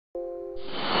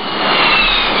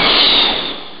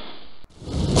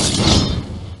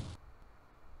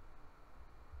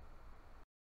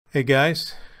Hey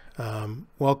guys,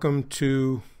 welcome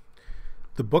to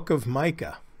the book of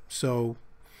Micah. So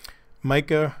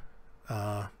Micah,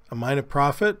 a minor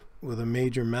prophet with a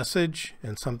major message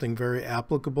and something very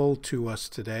applicable to us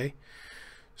today.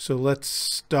 So let's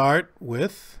start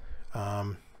with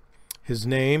his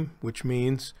name, which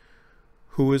means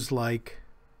who is like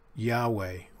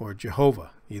Yahweh or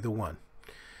Jehovah, either one.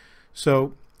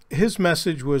 So his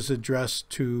message was addressed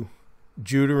to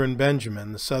Judah and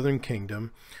Benjamin, the southern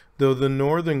kingdom, though the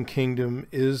northern kingdom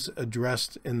is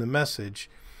addressed in the message.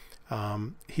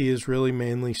 He is really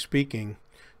mainly speaking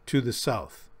to the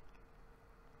south.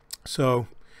 So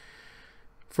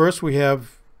first we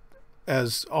have,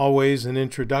 as always, an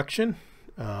introduction.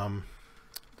 The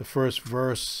first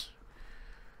verse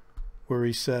where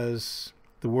he says,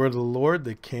 "The word of the Lord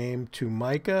that came to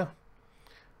Micah,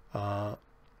 the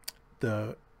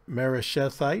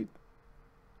Mereshethite,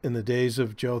 in the days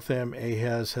of Jotham,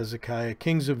 Ahaz, Hezekiah,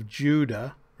 kings of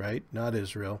Judah," right, not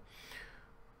Israel,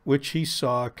 "which he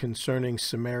saw concerning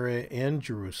Samaria and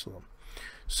Jerusalem."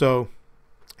 So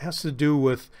it has to do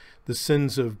with the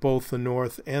sins of both the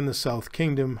north and the south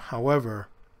kingdom. However,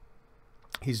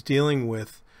 he's dealing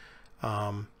with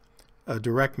a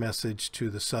direct message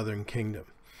to the southern kingdom.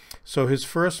 So his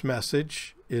first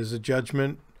message is a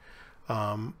judgment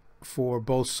for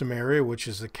both Samaria, which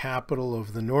is the capital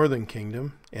of the northern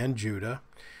kingdom, and Judah,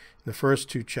 in the first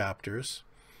two chapters.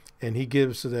 And he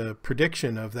gives the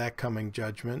prediction of that coming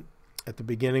judgment at the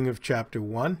beginning of chapter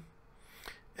 1.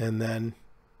 And then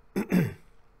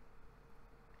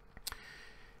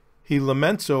he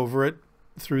laments over it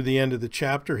through the end of the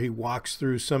chapter. He walks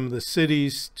through some of the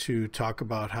cities to talk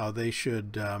about how they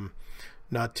should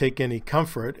not take any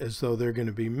comfort as though they're going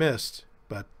to be missed,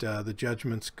 but the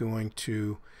judgment's going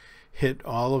to hit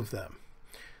all of them.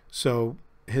 So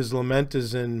his lament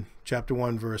is in chapter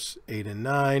 1, verse 8 and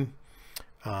 9.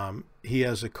 He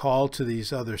has a call to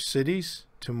these other cities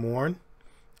to mourn,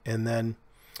 and then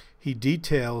he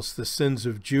details the sins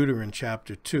of Judah in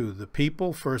chapter 2. The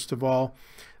people, first of all,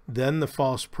 then the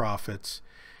false prophets,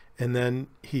 and then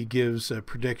he gives a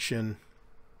prediction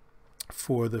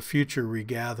for the future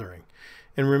regathering.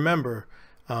 And remember,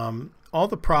 all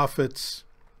the prophets,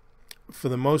 for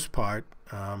the most part,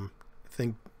 I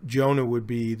think Jonah would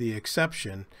be the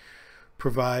exception,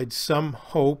 provide some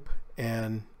hope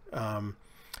and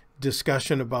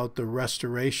discussion about the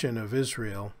restoration of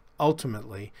Israel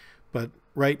ultimately. But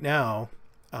right now,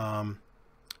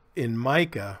 in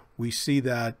Micah, we see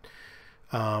that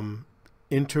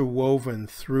interwoven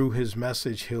through his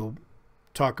message. He'll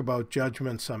talk about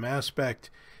judgment, some aspect.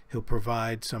 He'll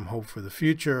provide some hope for the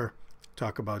future,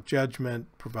 talk about judgment,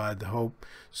 provide the hope.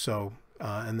 So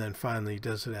and then finally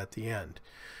does it at the end.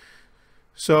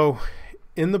 So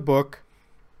in the book,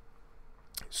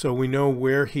 so we know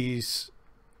where he's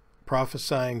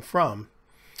prophesying from.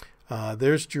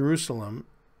 There's Jerusalem,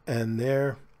 and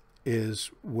there is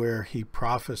where he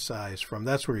prophesies from.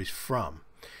 That's where he's from.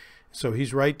 So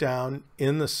he's right down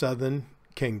in the southern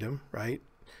kingdom, right?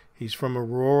 He's from a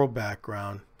rural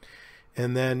background.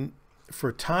 And then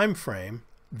for time frame,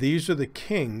 these are the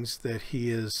kings that he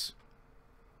is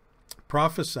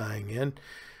prophesying in,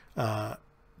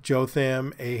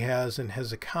 Jotham, Ahaz, and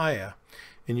Hezekiah.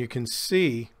 And you can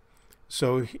see,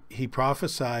 so he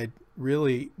prophesied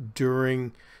really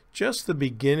during just the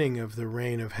beginning of the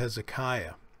reign of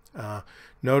Hezekiah.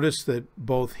 Notice that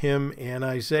both him and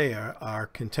Isaiah are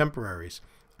contemporaries.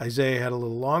 Isaiah had a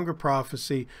little longer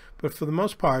prophecy, but for the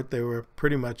most part, they were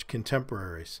pretty much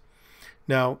contemporaries.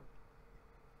 Now,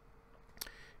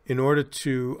 in order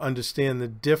to understand the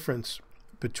difference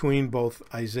between both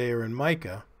Isaiah and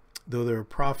Micah, though they were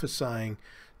prophesying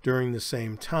during the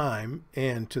same time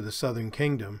and to the southern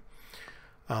kingdom,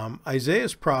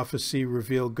 Isaiah's prophecy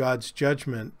revealed God's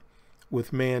judgment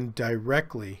with man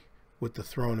directly with the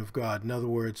throne of God. In other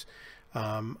words,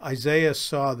 Isaiah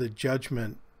saw the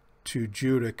judgment to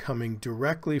Judah coming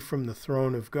directly from the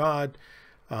throne of God.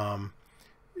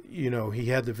 He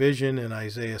had the vision in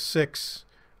Isaiah 6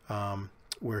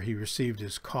 where he received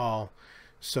his call.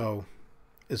 So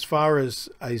as far as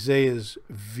Isaiah's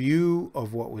view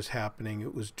of what was happening,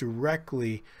 it was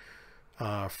directly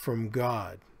from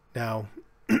God. Now,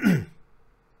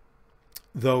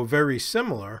 though very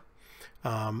similar,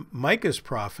 Micah's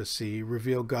prophecy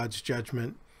revealed God's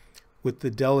judgment with the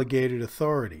delegated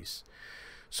authorities.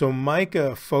 So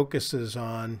Micah focuses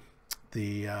on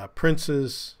the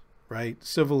princes, right,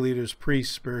 civil leaders,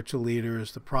 priests, spiritual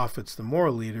leaders, the prophets, the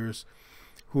moral leaders,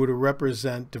 who were to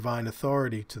represent divine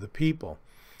authority to the people.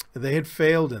 They had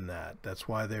failed in that. That's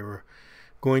why they were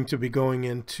going to be going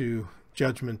into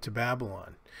judgment to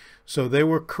Babylon. So they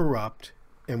were corrupt,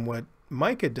 and what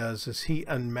Micah does is he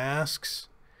unmasks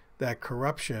that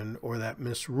corruption or that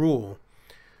misrule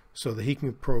so that he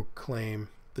can proclaim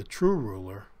the true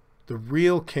ruler, the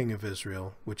real king of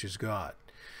Israel, which is God.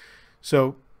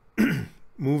 So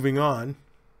moving on,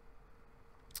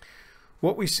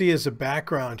 what we see as a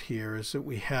background here is that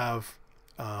we have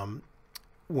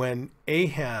when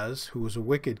Ahaz, who was a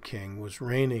wicked king, was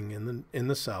reigning in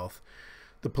the south,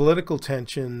 the political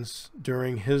tensions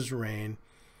during his reign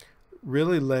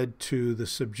really led to the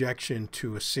subjection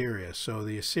to Assyria. So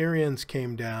the Assyrians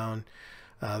came down.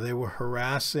 They were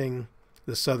harassing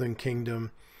the southern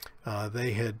kingdom.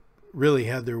 They had really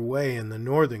had their way in the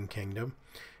northern kingdom.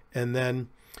 And then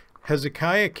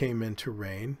Hezekiah came into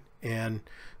reign, and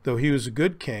though he was a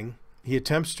good king, he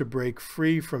attempts to break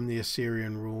free from the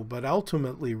Assyrian rule, but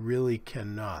ultimately really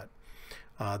cannot.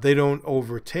 They don't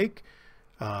overtake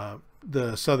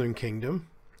the southern kingdom,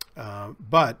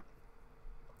 but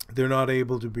they're not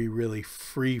able to be really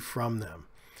free from them.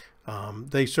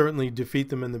 They certainly defeat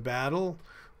them in the battle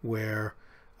where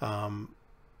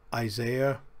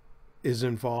Isaiah is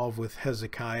involved with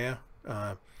Hezekiah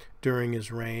during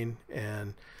his reign,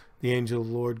 and the angel of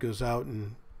the Lord goes out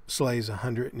and slays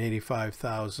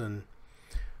 185,000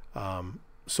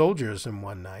 soldiers in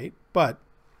one night. But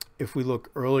if we look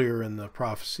earlier in the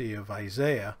prophecy of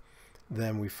Isaiah,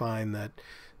 then we find that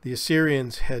the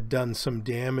Assyrians had done some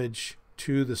damage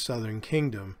to the southern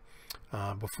kingdom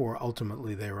before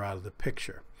ultimately they were out of the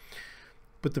picture.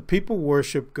 But the people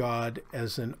worship God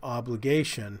as an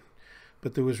obligation,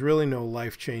 but there was really no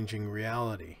life-changing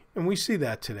reality. And we see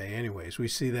that today anyways. We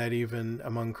see that even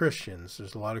among Christians.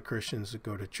 There's a lot of Christians that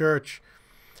go to church,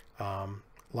 a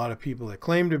lot of people that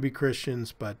claim to be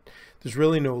Christians, but there's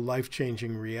really no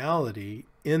life-changing reality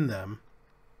in them.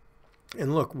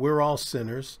 And look, we're all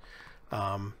sinners.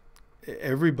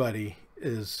 Everybody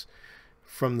is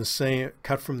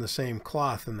cut from the same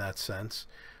cloth in that sense,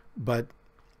 but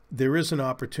there is an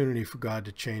opportunity for God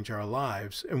to change our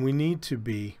lives, and we need to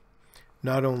be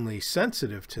not only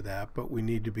sensitive to that, but we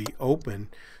need to be open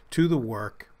to the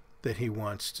work that he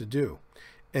wants to do.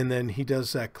 And then he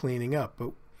does that cleaning up.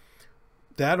 But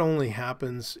that only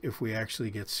happens if we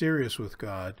actually get serious with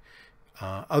God.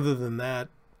 Other than that,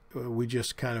 we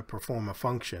just kind of perform a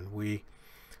function. We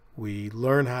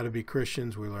learn how to be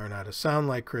Christians. We learn how to sound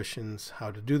like Christians,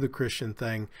 how to do the Christian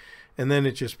thing, and then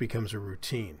it just becomes a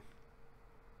routine.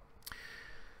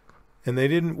 And they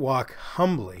didn't walk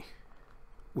humbly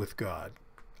with God.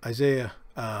 Micah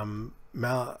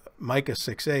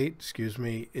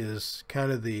 6:8, is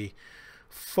kind of the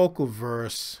focal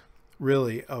verse,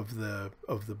 really, of the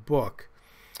book.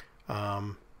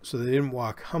 So they didn't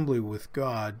walk humbly with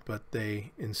God, but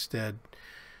they instead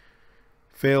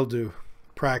failed to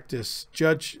practice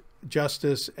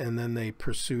justice, and then they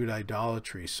pursued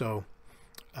idolatry. So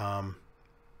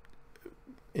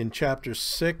in chapter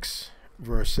 6,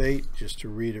 verse 8, just to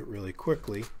read it really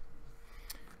quickly,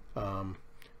 and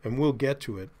we'll get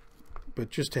to it, but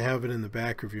just to have it in the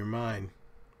back of your mind.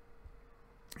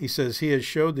 He says, "He has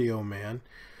showed thee, O man,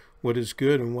 what is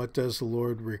good, and what does the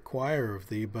Lord require of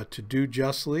thee, but to do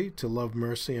justly, to love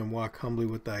mercy, and walk humbly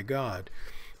with thy God."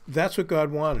 That's what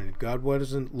God wanted. God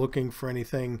wasn't looking for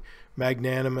anything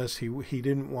magnanimous. He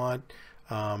didn't want,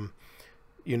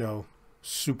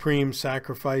 supreme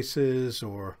sacrifices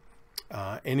or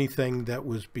anything that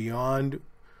was beyond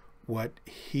what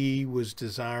he was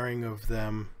desiring of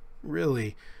them,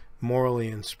 really morally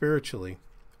and spiritually,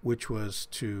 which was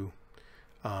to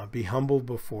be humble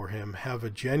before him, have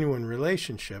a genuine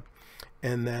relationship,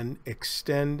 and then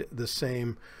extend the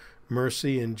same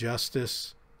mercy and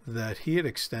justice that he had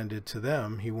extended to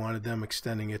them. He wanted them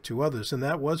extending it to others, and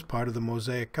that was part of the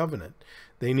Mosaic covenant.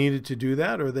 They needed to do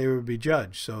that or they would be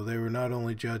judged. So they were not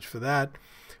only judged for that,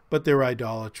 but their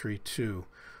idolatry too,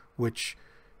 which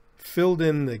filled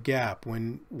in the gap.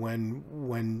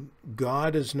 When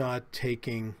God is not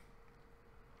taking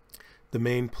the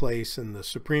main place and the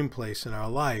supreme place in our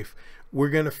life, we're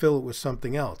going to fill it with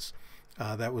something else.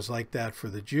 That was like that for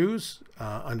the Jews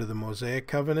under the Mosaic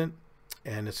covenant,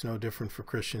 and it's no different for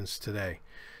Christians today.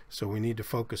 So we need to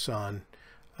focus on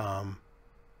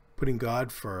putting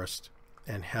God first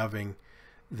and having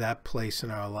that place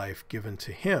in our life given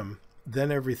to him.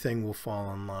 Then everything will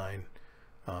fall in line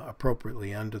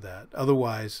appropriately under that.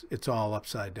 Otherwise, it's all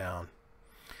upside down.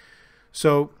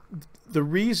 So the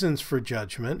reasons for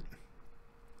judgment,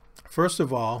 first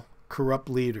of all, corrupt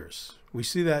leaders. We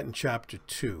see that in chapter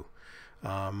 2.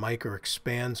 Micah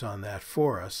expands on that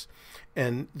for us.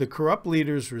 And the corrupt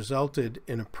leaders resulted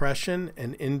in oppression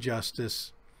and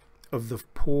injustice of the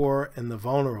poor and the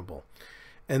vulnerable.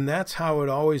 And that's how it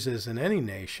always is in any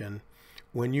nation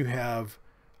when you have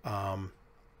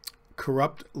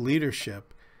corrupt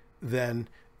leadership, then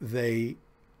they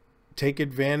take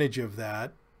advantage of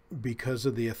that because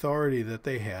of the authority that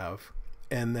they have,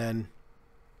 and then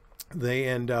they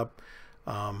end up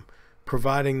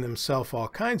providing themselves all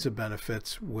kinds of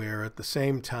benefits, where at the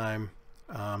same time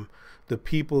the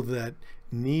people that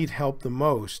need help the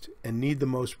most and need the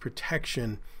most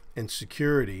protection and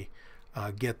security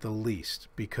get the least,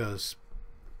 because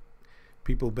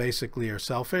people basically are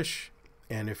selfish,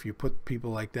 and if you put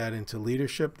people like that into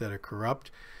leadership that are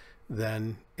corrupt,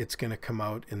 then it's going to come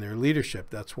out in their leadership.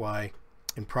 That's why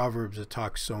in Proverbs it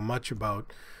talks so much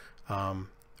about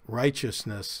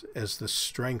righteousness as the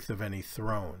strength of any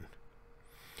throne.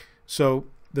 So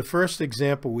the first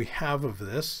example we have of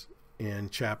this in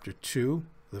chapter 2,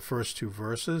 the first 2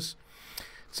 verses,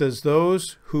 it says,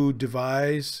 "Those who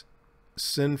devise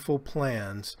sinful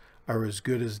plans are as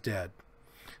good as dead.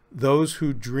 Those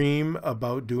who dream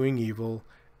about doing evil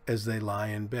as they lie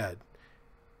in bed.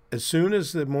 As soon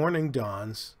as the morning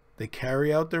dawns, they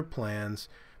carry out their plans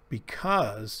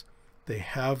because they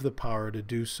have the power to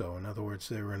do so." In other words,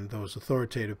 they're in those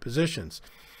authoritative positions.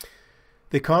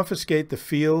 They confiscate the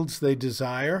fields they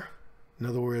desire. In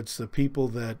other words, the people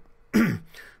that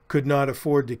could not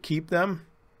afford to keep them,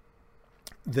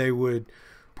 they would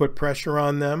put pressure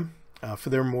on them for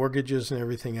their mortgages and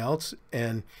everything else.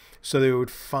 And so they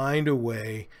would find a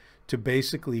way to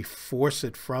basically force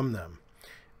it from them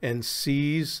and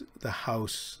seize the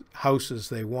houses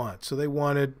they want. So they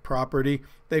wanted property.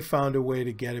 They found a way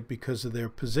to get it because of their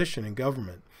position in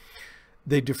government.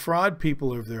 They defraud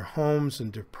people of their homes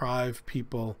and deprive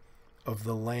people of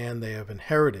the land they have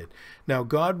inherited. Now,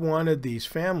 God wanted these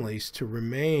families to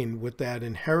remain with that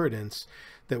inheritance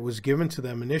that was given to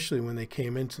them initially when they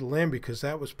came into the land, because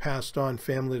that was passed on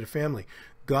family to family.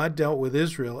 God dealt with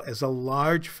Israel as a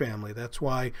large family. That's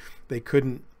why they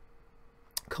couldn't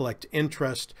collect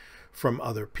interest from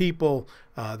other people.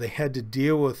 They had to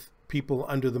deal with people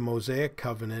under the Mosaic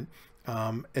covenant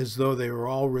as though they were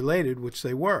all related, which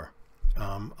they were.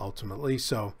 Ultimately.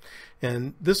 So,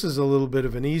 and this is a little bit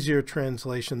of an easier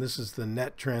translation. This is the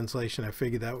net translation. I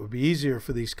figured that would be easier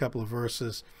for these couple of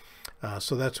verses.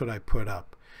 So that's what I put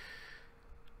up.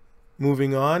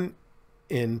 Moving on,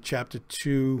 in chapter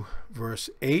 2, verse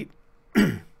 8,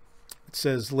 it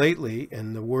says, "Lately,"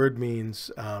 and the word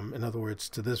means, in other words,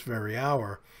 to this very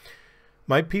hour,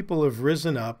 "my people have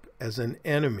risen up as an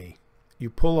enemy. You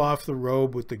pull off the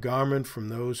robe with the garment from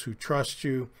those who trust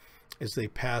you, as they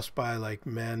pass by like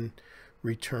men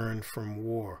returned from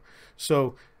war."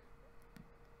 So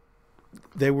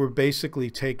they were basically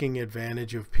taking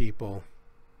advantage of people,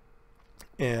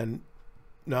 and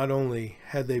not only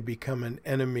had they become an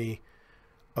enemy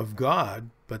of God,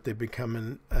 but they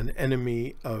become an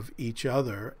enemy of each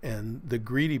other, and the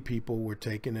greedy people were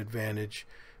taken advantage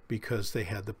because they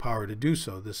had the power to do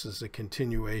so. This is a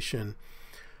continuation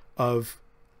of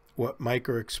what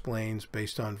Micah explains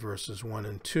based on verses 1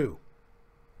 and 2.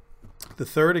 The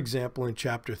third example in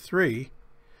chapter 3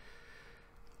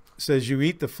 says, "You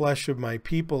eat the flesh of my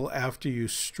people after you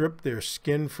strip their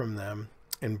skin from them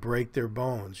and break their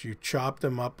bones. You chop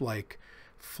them up like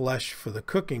flesh for the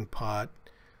cooking pot,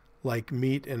 like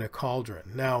meat in a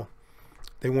cauldron." Now,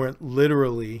 they weren't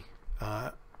literally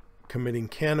committing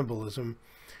cannibalism.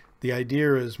 The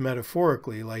idea is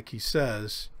metaphorically, like he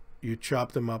says, you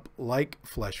chop them up like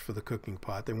flesh for the cooking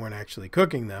pot. They weren't actually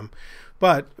cooking them.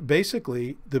 But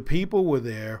basically, the people were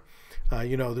there.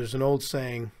 There's an old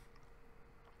saying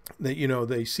that,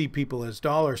 they see people as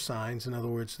dollar signs. In other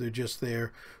words, they're just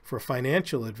there for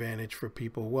financial advantage for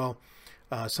people. Well,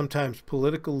 sometimes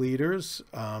political leaders,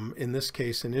 in this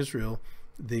case in Israel,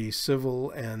 the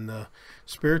civil and the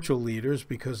spiritual leaders,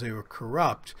 because they were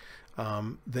corrupt,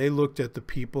 they looked at the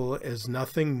people as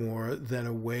nothing more than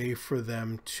a way for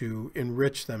them to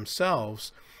enrich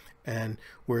themselves. And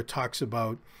where it talks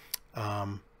about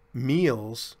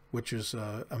meals, which is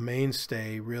a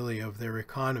mainstay really of their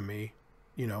economy,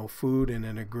 food in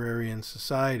an agrarian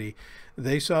society,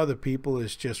 they saw the people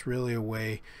as just really a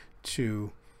way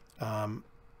to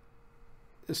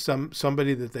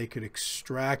somebody that they could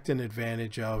extract an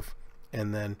advantage of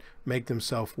and then make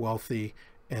themselves wealthy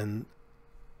and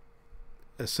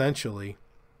essentially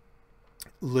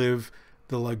live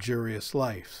the luxurious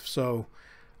life. So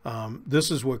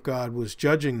this is what God was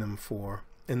judging them for,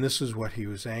 and this is what he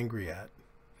was angry at.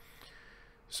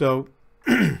 So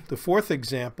the fourth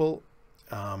example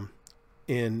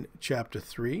in chapter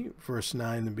 3, verse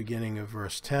 9, the beginning of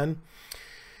verse 10,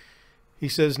 he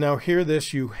says, "Now hear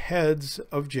this, you heads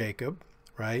of Jacob,"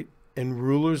 right, "and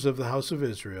rulers of the house of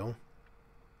Israel,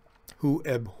 who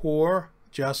abhor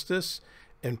justice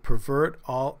and pervert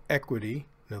all equity."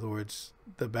 in other words,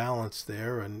 the balance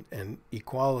there and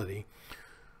equality,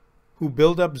 who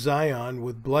build up Zion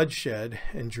with bloodshed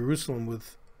and Jerusalem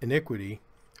with iniquity.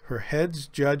 Her heads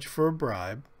judge for a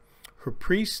bribe, her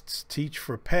priests teach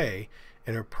for pay,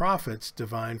 and her prophets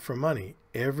divine for money.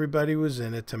 Everybody was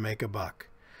in it to make a buck.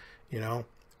 You know,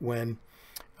 when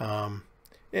a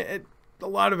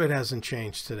lot of it hasn't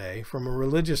changed today. From a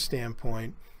religious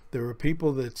standpoint, there are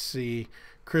people that see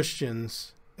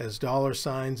Christians as dollar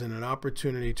signs and an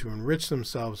opportunity to enrich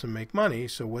themselves and make money.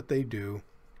 So what they do,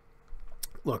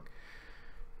 look,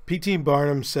 P.T.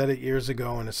 Barnum said it years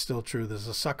ago, and it's still true. There's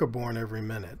a sucker born every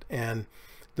minute. And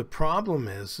the problem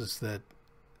is that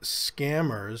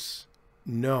scammers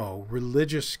know,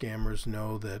 religious scammers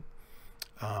know that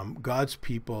God's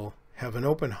people have an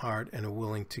open heart and are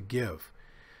willing to give.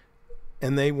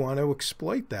 And they want to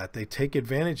exploit that. They take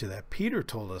advantage of that. Peter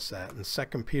told us that in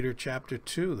 2 Peter chapter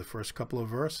 2, the first couple of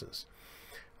verses.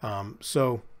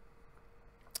 So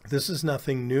this is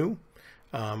nothing new.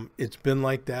 It's been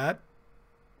like that,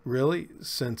 really,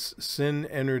 since sin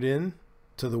entered into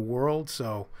the world.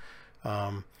 So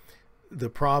the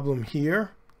problem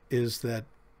here is that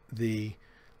the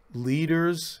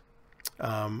leaders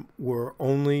were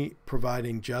only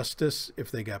providing justice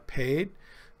if they got paid.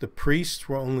 The priests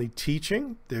were only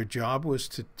teaching. Their job was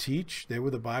to teach. They were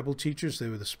the Bible teachers. They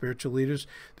were the spiritual leaders.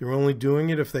 They were only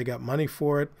doing it if they got money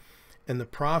for it. And the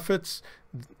prophets,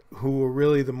 who were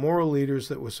really the moral leaders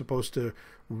that were supposed to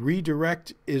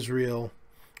redirect Israel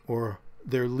or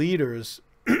their leaders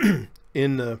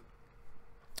in the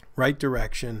right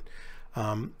direction,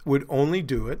 would only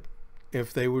do it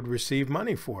if they would receive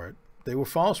money for it. They were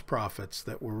false prophets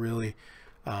that were really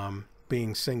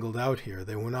being singled out here.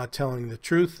 They were not telling the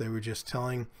truth. They were just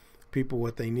telling people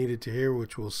what they needed to hear,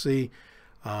 which we'll see,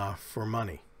 for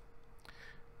money.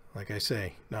 Like I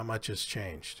say, not much has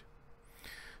changed.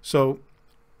 So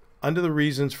under the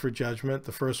reasons for judgment,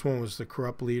 the first one was the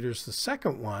corrupt leaders. The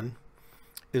second one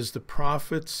is the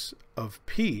prophets of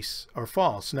peace are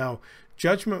false. Now,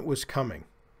 judgment was coming.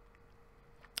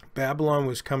 Babylon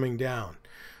was coming down.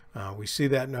 We see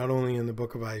that not only in the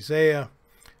book of Isaiah,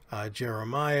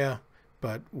 Jeremiah,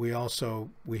 but we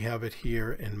have it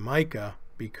here in Micah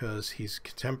because he's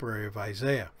contemporary of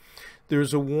Isaiah.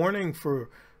 There's a warning for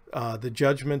the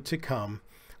judgment to come,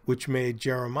 which made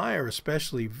Jeremiah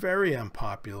especially very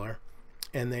unpopular,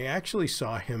 and they actually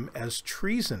saw him as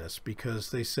treasonous because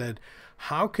they said,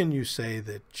 how can you say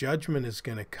that judgment is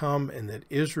going to come and that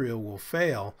Israel will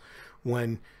fail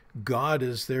when God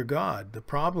is their God? The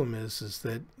problem is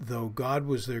that though God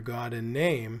was their God in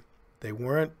name, they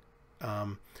weren't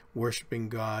worshiping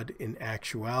God in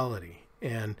actuality.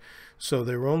 And so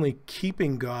they were only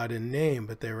keeping God in name,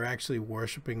 but they were actually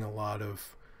worshiping a lot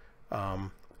of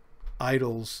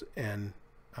idols and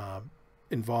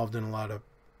involved in a lot of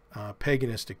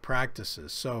paganistic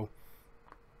practices. So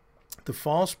the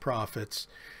false prophets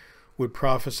would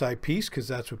prophesy peace because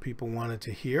that's what people wanted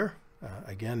to hear.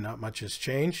 Again, not much has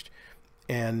changed.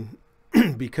 And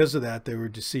because of that, they were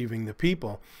deceiving the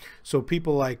people. So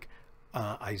people like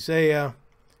Isaiah,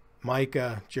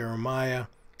 Micah, Jeremiah,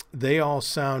 they all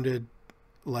sounded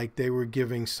like they were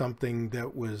giving something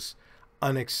that was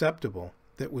unacceptable,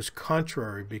 that was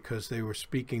contrary, because they were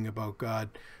speaking about God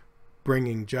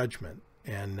bringing judgment.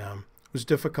 And it was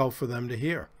difficult for them to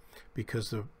hear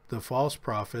because the false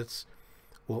prophets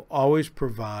will always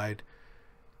provide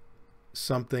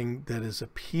something that is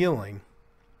appealing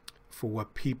for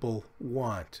what people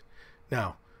want.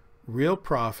 Now, real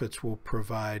prophets will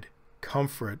provide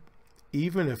comfort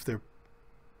even if they're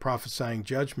prophesying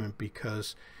judgment,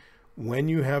 because when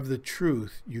you have the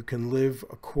truth, you can live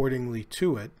accordingly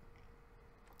to it.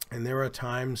 And there are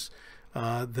times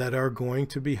that are going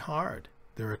to be hard.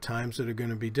 There are times that are going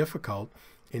to be difficult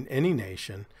in any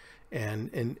nation,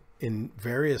 and in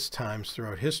various times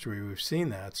throughout history we've seen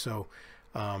that. So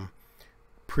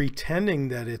pretending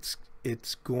that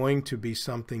it's going to be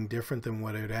something different than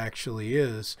what it actually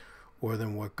is, or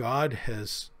than what God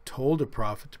has told a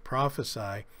prophet to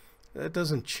prophesy, that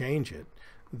doesn't change it.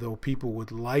 Though people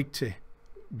would like to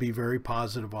be very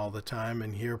positive all the time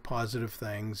and hear positive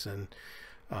things and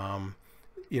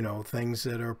things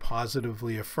that are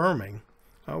positively affirming,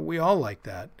 we all like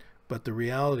that. But the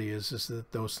reality is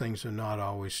that those things are not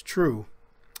always true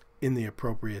in the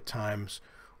appropriate times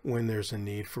when there's a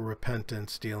need for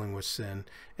repentance, dealing with sin,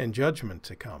 and judgment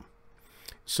to come.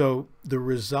 So the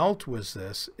result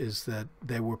is that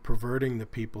they were perverting the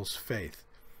people's faith.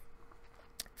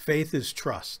 Faith is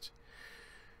trust.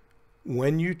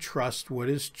 When you trust what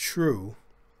is true,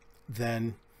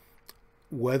 then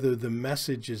whether the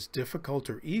message is difficult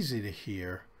or easy to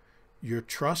hear, your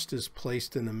trust is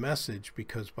placed in the message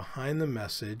because behind the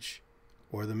message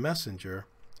or the messenger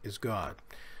is God.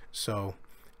 So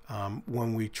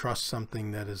when we trust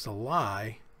something that is a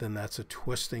lie, then that's a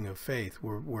twisting of faith.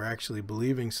 We're actually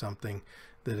believing something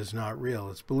that is not real.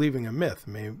 It's believing a myth.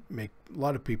 A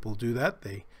lot of people do that.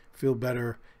 They feel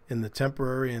better in the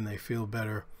temporary and they feel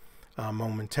better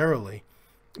momentarily,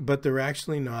 but they're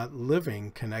actually not living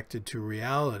connected to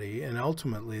reality, and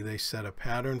ultimately they set a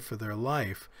pattern for their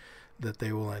life that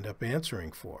they will end up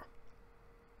answering for.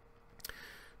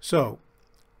 So,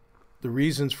 the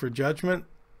reasons for judgment: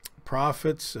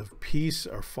 prophets of peace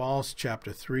are false.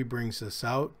 Chapter 3 brings this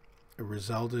out. It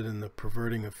resulted in the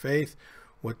perverting of faith.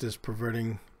 What does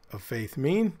perverting of faith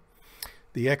mean?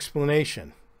 The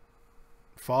explanation: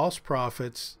 false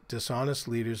prophets, dishonest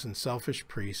leaders, and selfish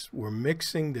priests were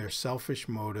mixing their selfish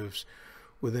motives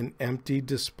with an empty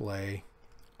display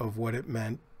of what it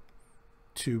meant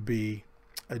to be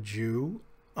a Jew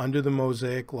under the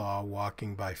Mosaic law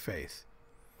walking by faith.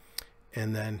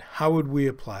 And then how would we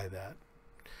apply that?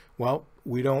 Well,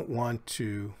 we don't want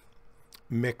to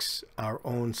mix our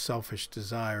own selfish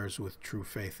desires with true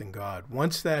faith in God.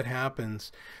 Once that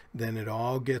happens, then it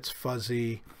all gets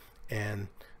fuzzy, and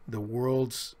the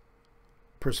world's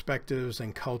perspectives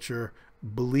and culture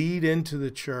bleed into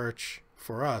the church,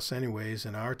 for us anyways,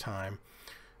 in our time,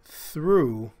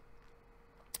 through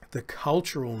the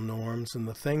cultural norms and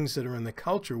the things that are in the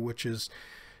culture, which is,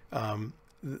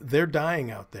 they're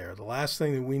dying out there. The last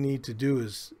thing that we need to do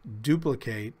is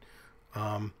duplicate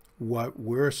what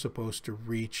we're supposed to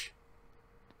reach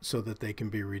so that they can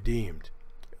be redeemed.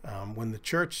 When the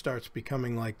church starts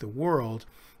becoming like the world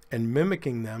and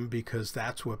mimicking them because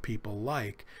that's what people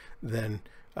like, then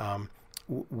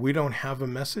we don't have a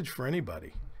message for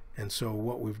anybody. And so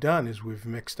what we've done is we've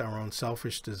mixed our own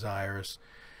selfish desires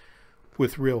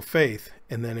with real faith,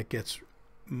 and then it gets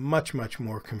much, much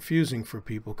more confusing for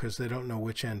people because they don't know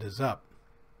which end is up.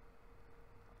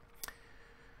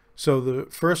 So the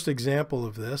first example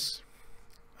of this,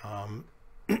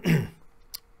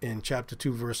 in chapter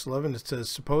 2, verse 11, it says,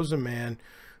 "Suppose a man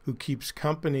who keeps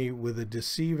company with a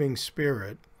deceiving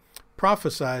spirit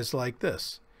prophesies like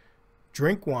this: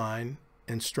 drink wine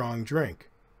and strong drink.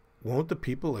 Won't the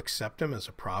people accept him as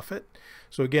a prophet?"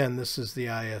 So again, this is the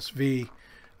ISV.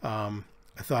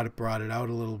 I thought it brought it out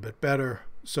a little bit better.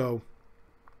 So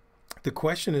the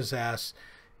question is asked,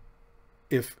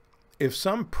 if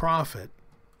some prophet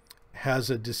has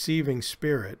a deceiving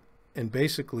spirit and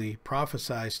basically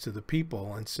prophesies to the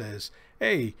people and says,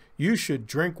 hey, you should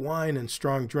drink wine and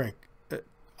strong drink,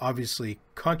 obviously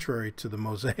contrary to the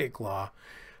Mosaic law,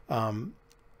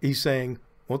 he's saying,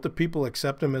 won't the people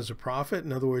accept him as a prophet?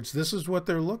 In other words, this is what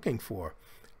they're looking for.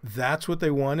 That's what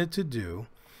they wanted to do.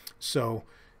 So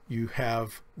you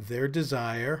have their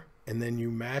desire, and then you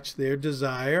match their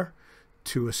desire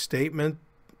to a statement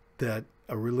that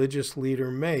a religious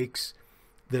leader makes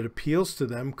that appeals to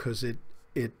them because it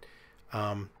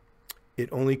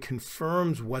only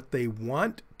confirms what they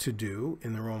want to do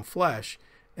in their own flesh.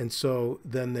 And so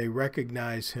then they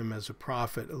recognize him as a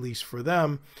prophet, at least for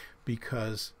them,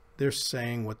 because they're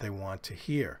saying what they want to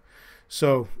hear.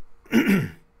 So,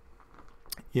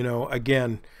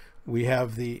 again, we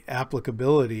have the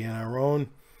applicability in our own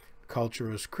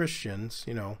culture as Christians,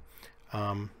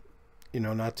 not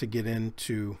to get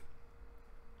into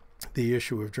the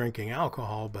issue of drinking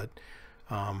alcohol, but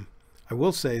I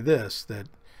will say this, that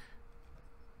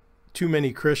too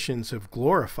many Christians have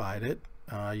glorified it.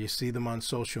 You see them on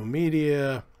social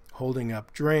media holding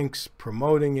up drinks,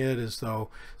 promoting it as though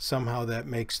somehow that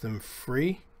makes them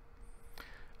free.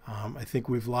 I think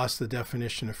we've lost the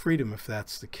definition of freedom if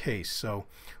that's the case. So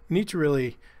we need to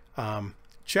really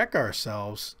check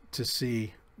ourselves to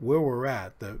see where we're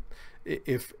at.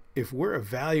 If we're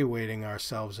evaluating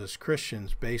ourselves as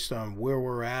Christians based on where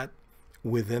we're at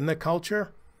within the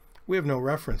culture, we have no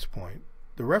reference point.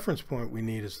 The reference point we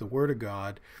need is the Word of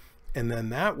God, and then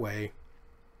that way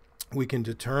we can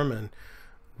determine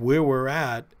where we're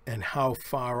at and how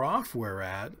far off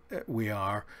we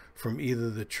are from either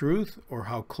the truth or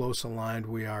how close aligned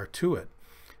we are to it.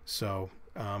 So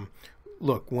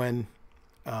look, when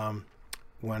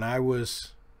I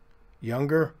was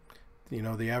younger,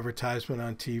 the advertisement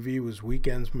on TV was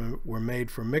weekends were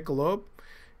made for Michelob,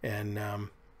 and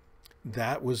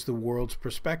that was the world's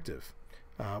perspective.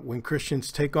 When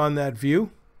Christians take on that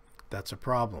view, that's a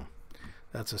problem.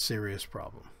 That's a serious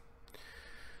problem.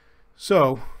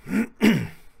 So,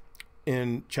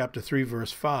 in chapter 3,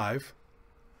 verse 5,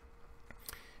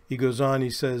 he goes on,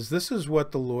 he says, "This is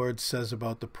what the Lord says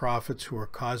about the prophets who are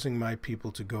causing my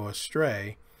people to go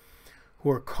astray,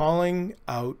 who are calling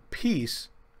out peace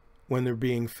when they're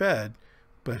being fed,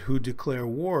 but who declare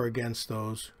war against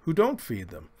those who don't feed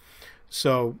them.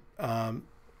 So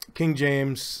King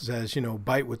James says,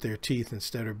 bite with their teeth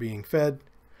instead of being fed,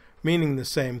 meaning the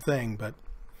same thing, but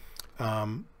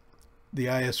the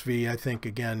ISV, I think,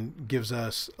 again, gives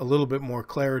us a little bit more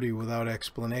clarity without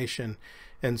explanation.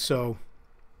 And so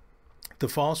the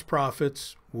false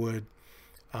prophets would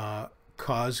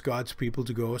cause God's people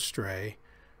to go astray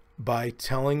by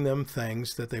telling them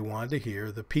things that they wanted to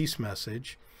hear, the peace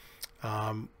message,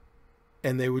 and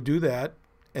they would do that,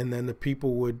 and then the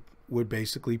people would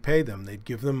basically pay them. They'd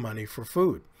give them money for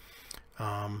food,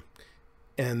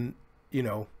 and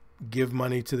give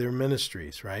money to their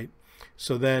ministries, right?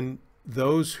 So then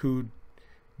those who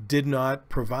did not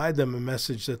provide them a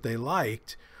message that they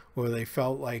liked, or they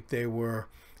felt like they were,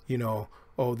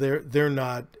 they're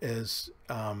not as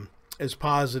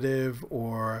positive,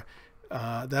 or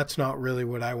that's not really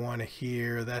what I want to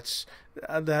hear. That's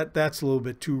a little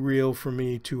bit too real for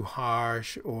me, too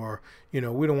harsh, or we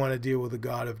don't want to deal with the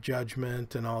God of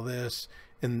judgment and all this,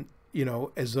 and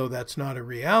as though that's not a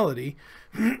reality.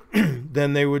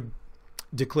 Then they would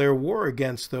declare war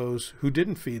against those who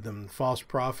didn't feed them. False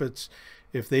prophets,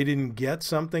 if they didn't get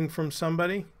something from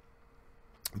somebody,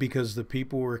 because the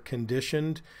people were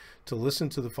conditioned to listen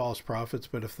to the false prophets,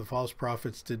 but if the false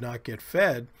prophets did not get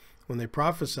fed when they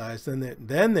prophesied,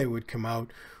 then they would come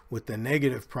out with the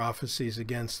negative prophecies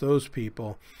against those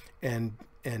people and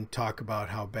talk about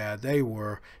how bad they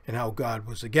were and how God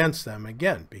was against them,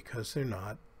 again, because they're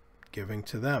not giving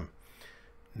to them.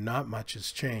 Not much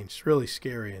has changed. It's really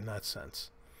scary in that sense.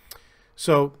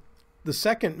 So the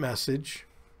second message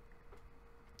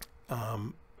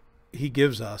he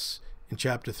gives us in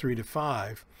chapter 3 to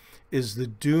 5 is the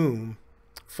doom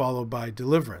followed by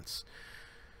deliverance.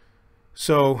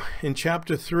 So in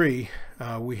chapter 3,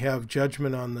 we have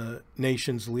judgment on the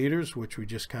nation's leaders, which we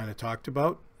just kind of talked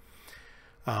about,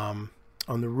 on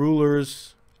the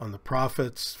rulers, on the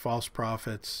prophets, false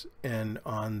prophets, and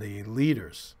on the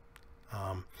leaders.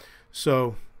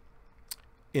 So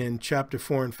in chapter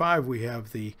 4 and 5, we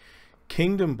have the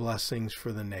kingdom blessings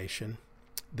for the nation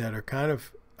that are kind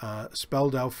of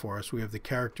spelled out for us. We have the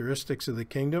characteristics of the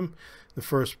kingdom, the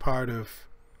first part of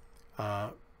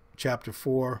chapter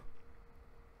 4,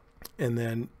 and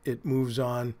then it moves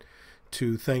on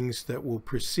to things that will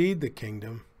precede the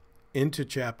kingdom into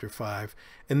chapter 5,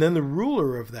 and then the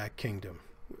ruler of that kingdom,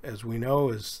 as we know,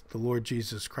 is the Lord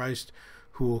Jesus Christ,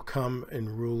 who will come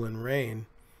and rule and reign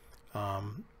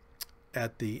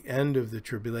at the end of the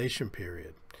tribulation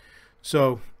period.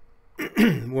 So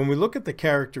when we look at the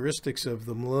characteristics of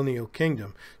the millennial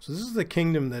kingdom, so this is the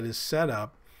kingdom that is set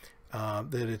up,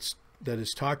 that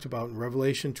is talked about in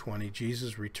Revelation 20.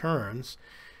 Jesus returns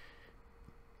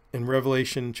in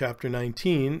Revelation chapter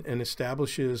 19 and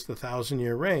establishes the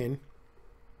 1,000-year reign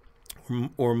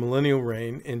or millennial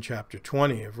reign in chapter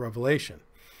 20 of Revelation.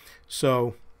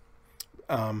 So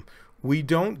we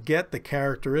don't get the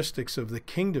characteristics of the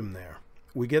kingdom there.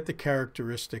 We get the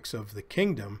characteristics of the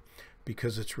kingdom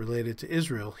because it's related to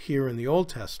Israel here in the Old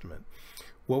Testament.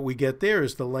 What we get there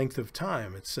is the length of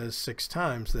time. It says 6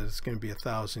 times that it's going to be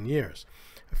 1,000 years.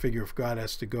 I figure if God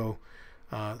has to go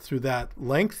through that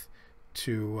length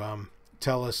to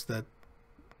tell us that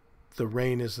the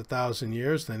reign is 1,000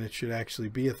 years, then it should actually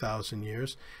be 1,000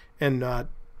 years, and not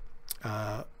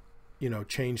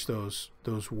change those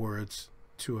words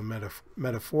to a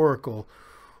metaphorical,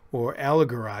 or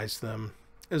allegorize them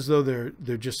as though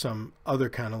they're just some other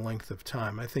kind of length of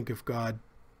time. I think if God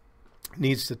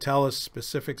needs to tell us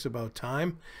specifics about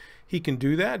time, he can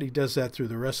do that. He does that through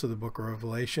the rest of the book of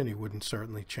Revelation. He wouldn't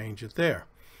certainly change it there.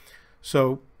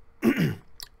 So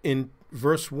in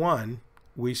verse 1,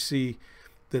 we see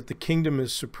that the kingdom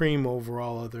is supreme over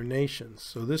all other nations.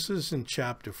 So this is in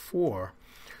chapter 4,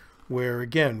 where,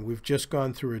 again, we've just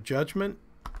gone through a judgment,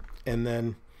 and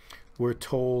then we're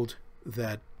told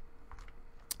that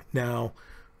now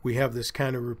we have this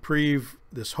kind of reprieve.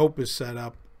 This hope is set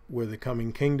up where the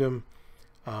coming kingdom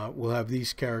will have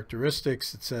these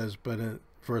characteristics. It says, but in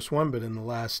verse 1, but in the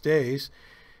last days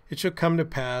it shall come to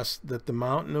pass that the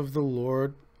mountain of the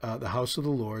Lord, the house of the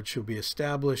Lord, shall be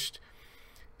established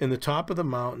in the top of the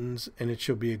mountains, and it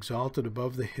shall be exalted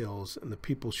above the hills, and the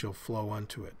people shall flow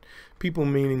unto it. People,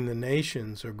 meaning the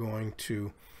nations, are going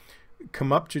to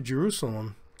come up to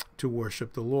Jerusalem to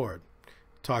worship the Lord.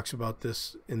 It talks about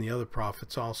this in the other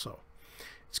prophets also.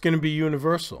 It's going to be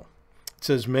universal. It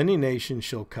says, many nations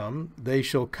shall come. They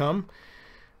shall come.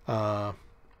 Come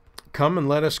and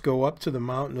let us go up to the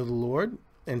mountain of the Lord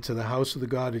and to the house of the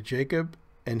God of Jacob,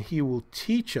 and he will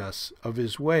teach us of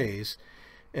his ways,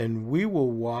 and we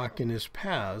will walk in his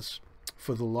paths.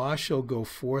 For the law shall go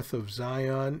forth of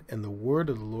Zion, and the word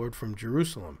of the Lord from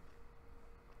Jerusalem.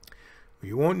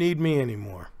 You won't need me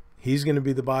anymore. He's going to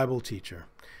be the Bible teacher,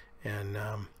 and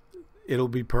it'll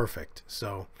be perfect.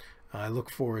 So I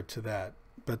look forward to that.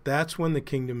 But that's when the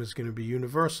kingdom is going to be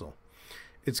universal.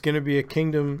 It's going to be a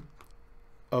kingdom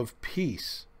of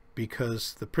peace,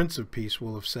 because the Prince of Peace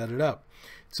will have set it up.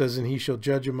 It says, and he shall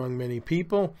judge among many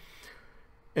people,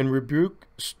 and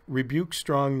rebuke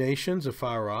strong nations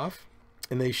afar off,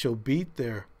 and they shall beat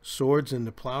their swords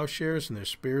into plowshares, and their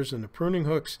spears into pruning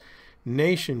hooks.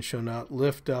 Nation shall not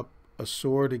lift up a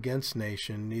sword against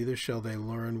nation, neither shall they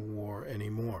learn war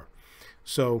anymore.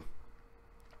 So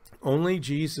only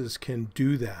Jesus can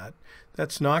do that.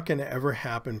 That's not going to ever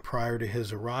happen prior to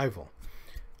his arrival.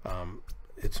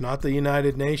 It's not the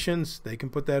United Nations. They can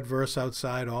put that verse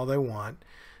outside all they want.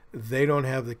 They don't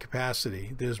have the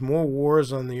capacity. There's more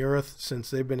wars on the earth since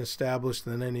they've been established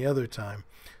than any other time.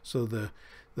 So the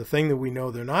thing that we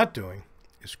know they're not doing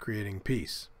is creating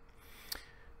peace.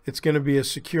 It's going to be a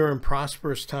secure and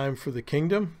prosperous time for the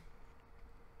kingdom.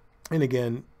 And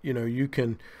again, you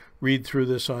can read through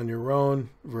this on your own.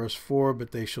 Verse 4,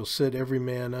 but they shall sit every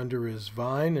man under his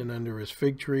vine and under his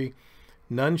fig tree.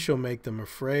 None shall make them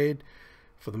afraid,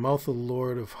 for the mouth of the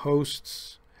Lord of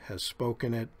hosts has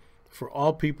spoken it. For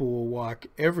all people will walk,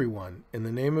 everyone, in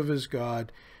the name of his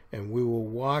God, and we will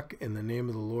walk in the name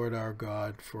of the Lord our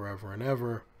God forever and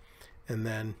ever. And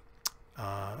then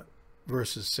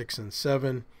verses 6 and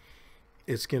 7,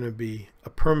 it's going to be a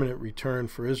permanent return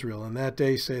for Israel. In that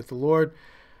day, saith the Lord,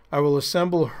 I will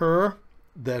assemble her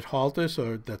that halteth,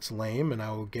 or that's lame, and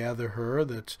I will gather her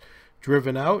that's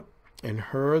driven out, and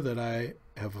her that I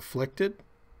have afflicted,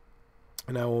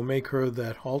 and I will make her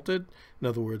that halted, in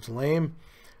other words, lame,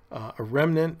 a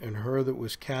remnant, and her that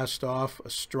was cast off, a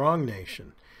strong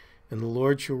nation. And the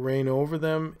Lord shall reign over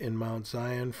them in Mount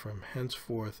Zion from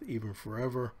henceforth, even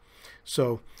forever.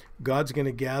 So God's going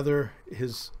to gather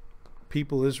his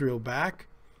people Israel back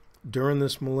during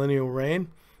this millennial reign,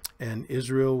 and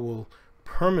Israel will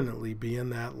permanently be in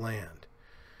that land.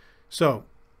 So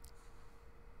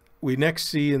we next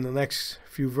see in the next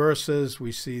few verses,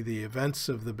 we see the events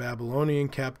of the Babylonian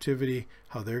captivity,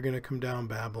 how they're going to come down.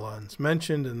 Babylon's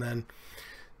mentioned, and then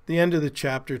the end of the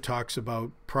chapter talks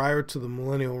about prior to the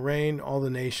millennial reign, all the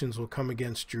nations will come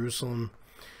against Jerusalem,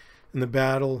 and the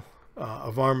battle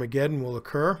of Armageddon will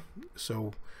occur.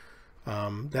 So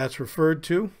that's referred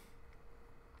to.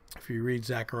 If you read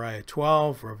Zechariah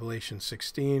 12, Revelation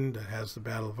 16, that has the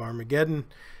battle of Armageddon,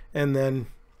 and then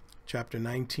chapter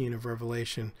 19 of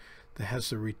Revelation, that has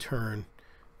the return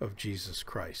of Jesus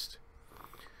Christ.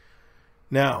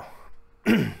 Now,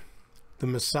 the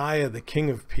Messiah, the King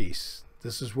of Peace,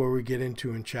 this is where we get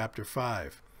into in chapter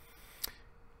 5.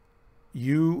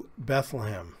 You,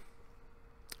 Bethlehem,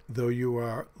 though you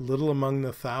are little among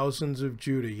the thousands of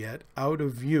Judah, yet out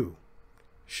of you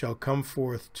shall come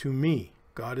forth to me,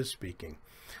 God is speaking,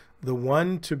 the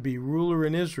one to be ruler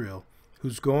in Israel,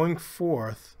 whose going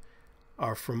forth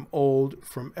are from old,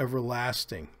 from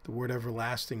everlasting. The word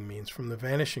everlasting means from the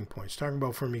vanishing point. It's talking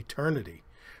about from eternity,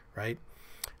 right?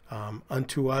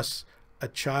 Unto us a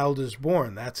child is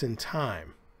born. That's in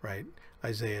time, right?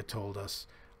 Isaiah told us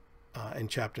in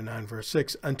chapter 9, verse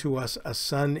 6, unto us a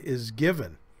son is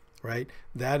given, right?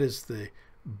 That is the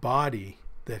body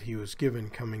that he was given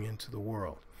coming into the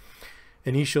world.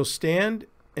 And he shall stand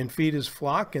and feed his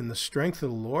flock in the strength of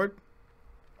the Lord,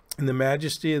 in the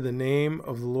majesty of the name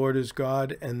of the Lord his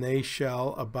God, and they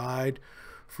shall abide.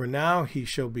 For now he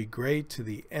shall be great to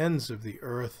the ends of the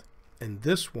earth, and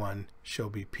this one shall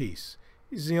be peace.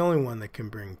 He's the only one that can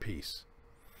bring peace.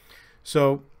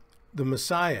 So the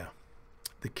Messiah,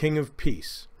 the King of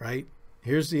Peace, right?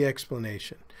 Here's the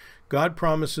explanation. God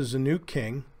promises a new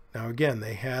king. Now again,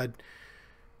 they had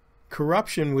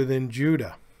corruption within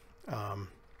Judah.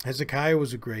 Hezekiah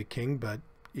was a great king, but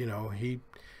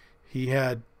he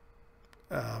had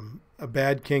a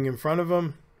bad king in front of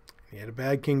him. He had a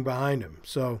bad king behind him.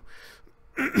 So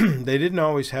they didn't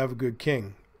always have a good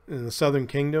king. In the southern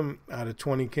kingdom, out of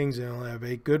 20 kings, they only have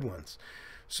 8 good ones.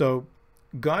 So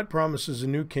God promises a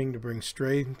new king to bring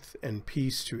strength and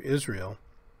peace to Israel.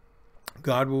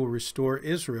 God will restore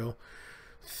Israel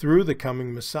through the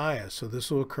coming Messiah. So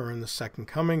this will occur in the second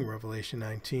coming, Revelation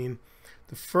 19.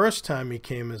 The first time he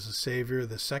came as a savior,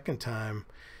 the second time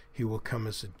he will come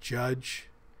as a judge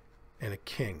and a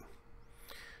king.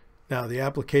 Now, the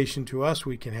application to us,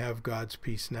 we can have God's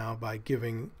peace now by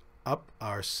giving up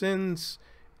our sins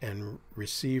and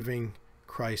receiving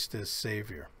Christ as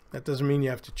Savior. That doesn't mean you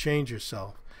have to change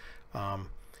yourself.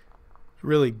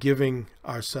 Really giving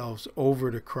ourselves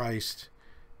over to Christ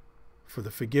for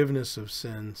the forgiveness of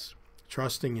sins,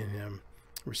 trusting in him,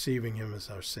 receiving him as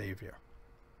our Savior.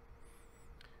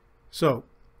 So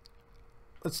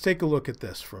let's take a look at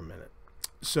this for a minute.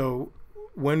 So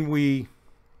when we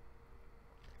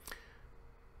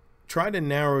try to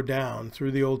narrow down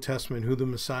through the Old Testament who the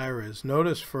Messiah is,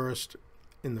 notice first,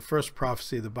 in the first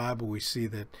prophecy of the Bible, we see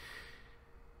that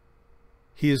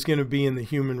he is going to be in the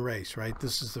human race, right?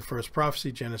 This is the first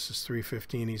prophecy, Genesis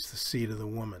 3:15. He's the seed of the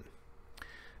woman.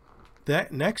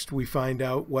 That next, we find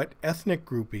out what ethnic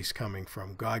group he's coming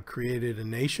from. God created a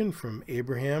nation from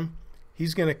Abraham.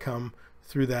 He's going to come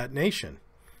through that nation,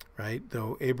 right?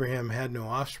 Though Abraham had no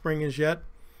offspring as yet,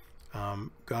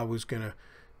 God was going to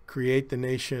create the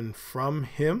nation from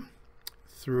him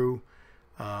through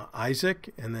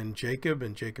Isaac and then Jacob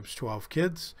and Jacob's 12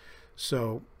 kids.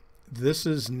 So this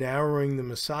is narrowing the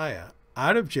Messiah.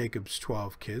 Out of Jacob's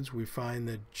 12 kids, we find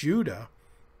that Judah,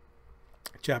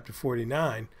 chapter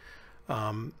 49,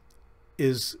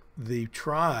 is the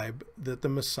tribe that the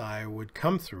Messiah would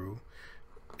come through,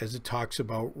 as it talks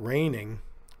about reigning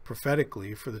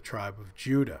prophetically for the tribe of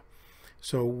Judah.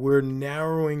 So we're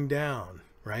narrowing down,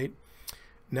 right?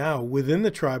 Now, within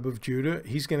the tribe of Judah,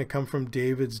 he's going to come from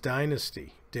David's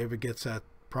dynasty. David gets that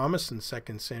promise in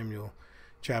 2 Samuel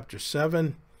chapter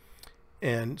 7.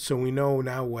 And so we know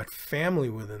now what family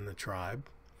within the tribe.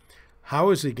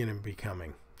 How is he going to be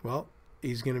coming? Well,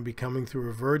 he's going to be coming through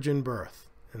a virgin birth.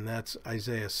 And that's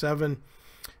Isaiah 7,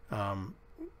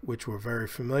 which we're very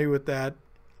familiar with that.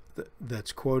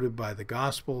 That's quoted by the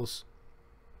Gospels.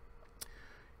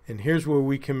 And here's where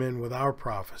we come in with our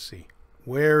prophecy.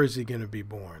 Where is he going to be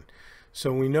born?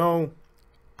 So we know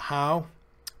how.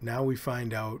 Now we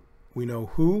find out. We know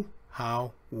who,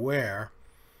 how, where.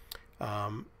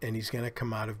 And he's going to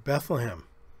come out of Bethlehem.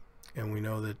 And we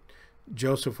know that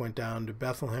Joseph went down to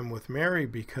Bethlehem with Mary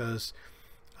because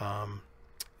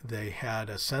they had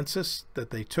a census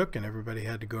that they took, and everybody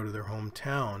had to go to their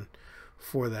hometown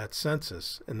for that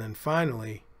census. And then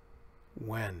finally,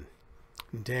 when?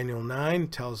 And Daniel 9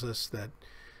 tells us that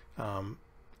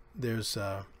there's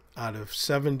out of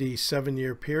 70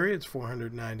 7-year periods,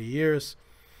 490 years,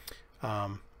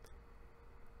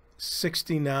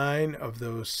 69 of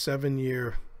those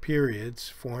 7-year periods,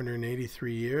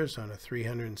 483 years on a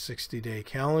 360-day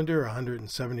calendar,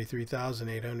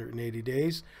 173,880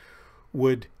 days,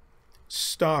 would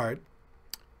start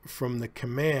from the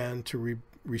command to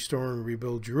restore and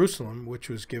rebuild Jerusalem, which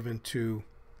was given to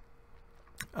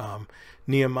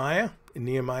Nehemiah in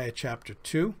Nehemiah chapter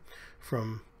 2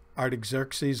 from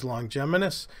Artaxerxes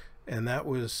Longimanus, and that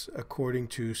was according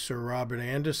to Sir Robert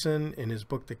Anderson in his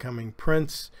book The Coming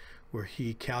Prince, where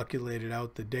he calculated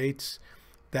out the dates.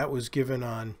 That was given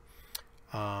on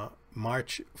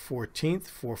March 14th,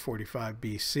 445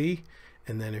 BC.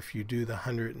 And then if you do the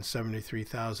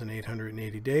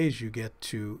 173,880 days, you get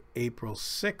to April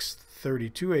 6th,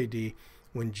 32 AD,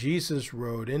 when Jesus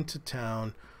rode into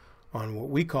town on what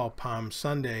we call Palm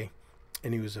Sunday,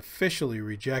 and he was officially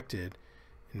rejected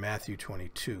in Matthew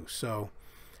 22. So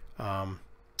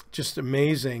just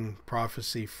amazing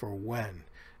prophecy for when.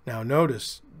 Now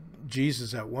notice,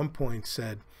 Jesus at one point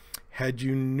said, had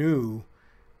you knew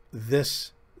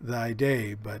this thy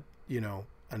day, but,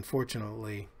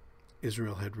 unfortunately,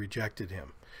 Israel had rejected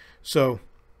him. So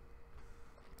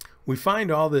we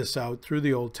find all this out through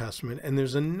the Old Testament, and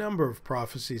there's a number of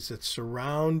prophecies that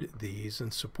surround these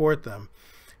and support them.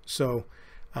 So,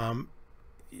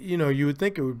 you would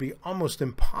think it would be almost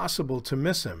impossible to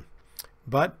miss him.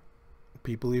 But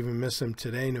people even miss him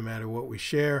today, no matter what we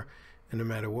share and no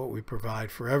matter what we provide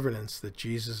for evidence that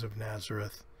Jesus of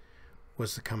Nazareth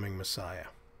was the coming Messiah.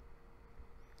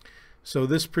 So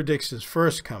this predicts his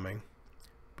first coming,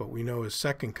 but we know his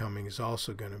second coming is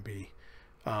also going to be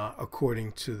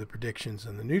according to the predictions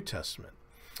in the New Testament.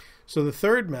 So the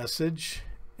third message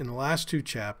in the last 2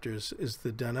 chapters is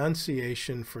the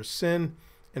denunciation for sin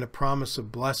and a promise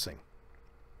of blessing.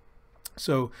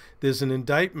 So there's an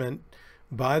indictment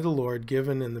by the Lord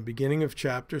given in the beginning of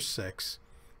chapter 6.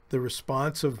 The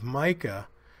response of Micah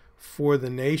for the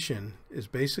nation is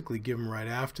basically given right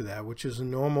after that, which is a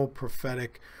normal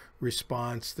prophetic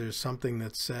response. There's something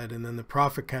that's said, and then the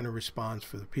prophet kind of responds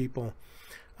for the people.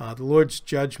 The Lord's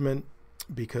judgment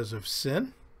because of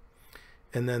sin,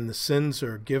 and then the sins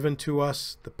are given to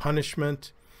us, the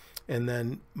punishment, and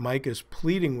then Micah's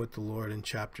pleading with the Lord in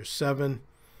chapter 7.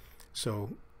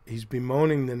 So he's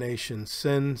bemoaning the nation's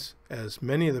sins, as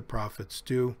many of the prophets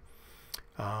do.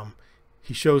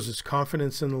 He shows his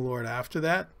confidence in the Lord after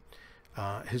that.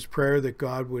 His prayer that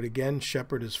God would again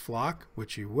shepherd his flock,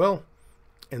 which he will.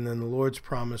 And then the Lord's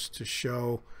promise to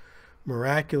show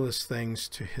miraculous things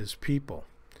to his people.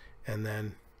 And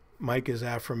then Micah's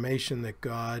affirmation that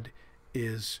God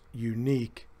is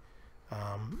unique,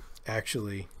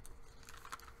 actually,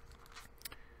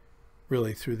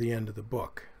 really through the end of the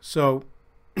book. So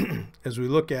as we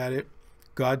look at it,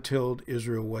 God told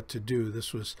Israel what to do.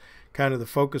 This was kind of the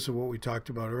focus of what we talked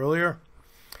about earlier.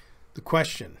 The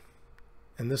question,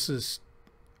 and this is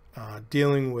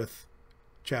dealing with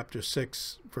chapter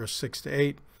 6, verse 6 to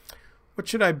 8. What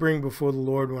should I bring before the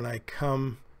Lord when I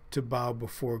come to bow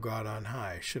before God on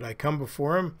high? Should I come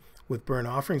before him with burnt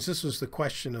offerings? This was the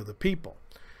question of the people.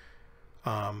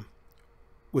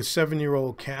 With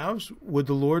 7-year-old calves, would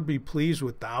the Lord be pleased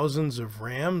with thousands of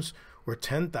rams or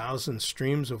 10,000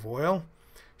 streams of oil?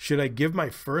 Should I give my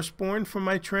firstborn for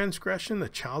my transgression, the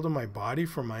child of my body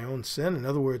for my own sin? In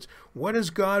other words, what does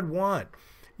God want?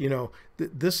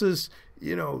 This is,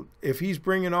 if he's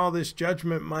bringing all this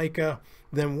judgment, Micah,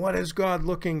 then what is God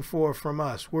looking for from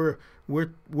us? We're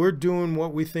doing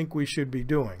what we think we should be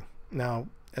doing. Now,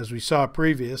 as we saw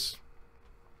previous,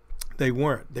 they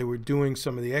weren't. They were doing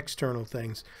some of the external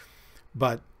things,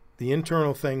 but the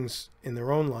internal things in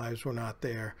their own lives were not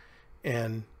there,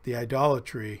 and the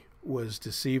idolatry was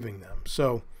deceiving them.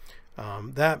 So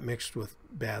that mixed with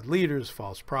bad leaders,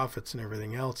 false prophets, and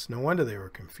everything else, no wonder they were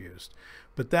confused.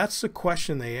 But that's the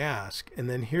question they ask, and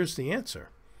then here's the answer.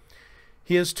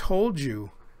 He has told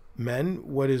you, men,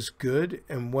 what is good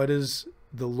and what is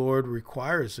the Lord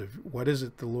requires of you. What is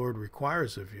it the Lord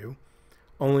requires of you?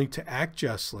 Only to act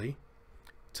justly,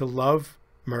 to love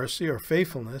mercy or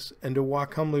faithfulness, and to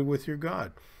walk humbly with your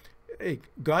God. Hey,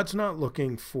 God's not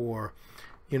looking for,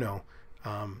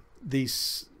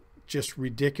 these just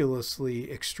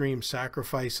ridiculously extreme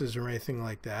sacrifices or anything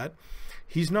like that.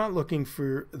 He's not looking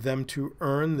for them to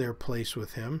earn their place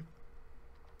with him.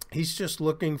 He's just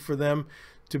looking for them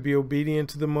to be obedient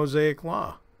to the Mosaic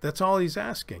law. That's all he's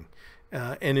asking.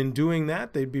 And in doing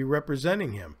that, they'd be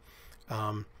representing him.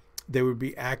 They would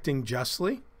be acting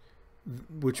justly,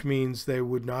 which means they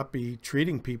would not be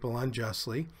treating people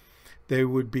unjustly. They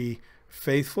would be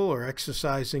faithful or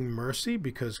exercising mercy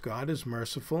because God is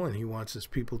merciful and he wants his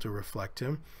people to reflect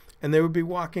him. And they would be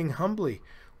walking humbly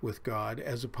with God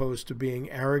as opposed to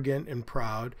being arrogant and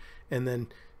proud and then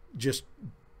just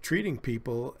treating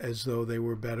people as though they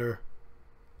were better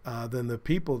than the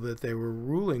people that they were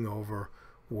ruling over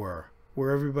were,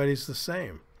 where everybody's the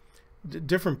same.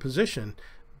 Different position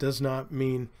does not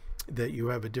mean that you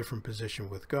have a different position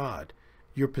with God.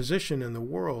 Your position in the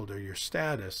world or your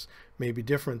status may be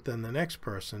different than the next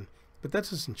person, but that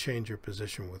doesn't change your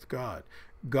position with God.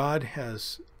 God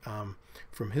has,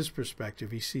 from his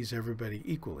perspective, he sees everybody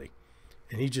equally,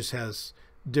 and he just has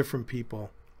different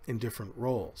people in different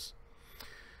roles.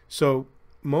 So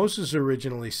Moses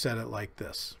originally said it like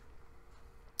this.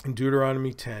 In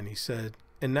Deuteronomy 10, he said,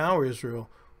 "And now, Israel,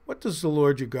 what does the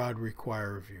Lord your God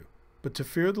require of you? But to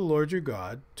fear the Lord your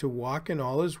God, to walk in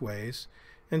all his ways,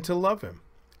 and to love him,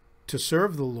 to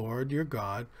serve the Lord your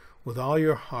God with all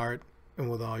your heart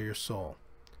and with all your soul."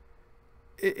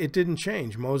 It didn't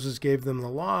change. Moses gave them the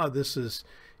law. This is,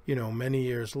 many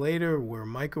years later where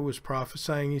Micah was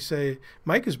prophesying.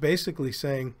 Micah's basically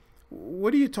saying,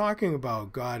 what are you talking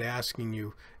about, God asking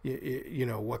you,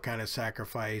 what kind of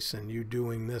sacrifice and you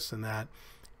doing this and that?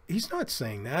 He's not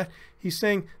saying that. He's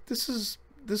saying this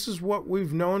is what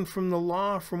we've known from the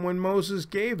law from when Moses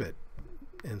gave it.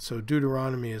 And so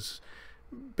Deuteronomy is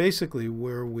basically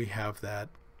where we have that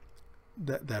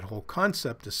whole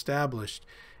concept established.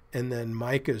 And then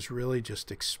Micah is really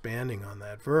just expanding on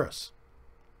that verse.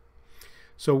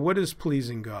 So what is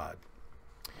pleasing God?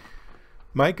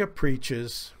 Micah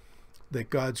preaches that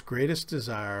God's greatest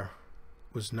desire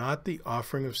was not the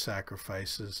offering of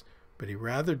sacrifices, but he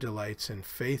rather delights in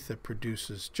faith that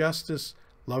produces justice,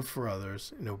 love for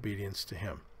others, and obedience to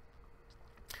him.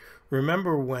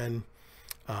 Remember when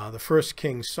the first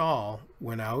king Saul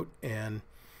went out and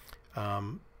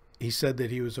he said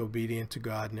that he was obedient to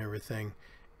God and everything,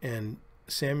 and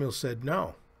Samuel said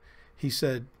no. He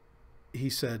said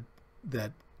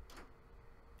that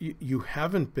you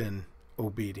haven't been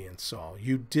obedient, Saul.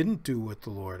 You didn't do what the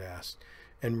Lord asked.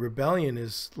 And rebellion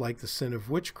is like the sin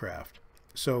of witchcraft.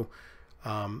 So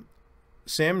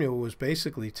Samuel was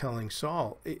basically telling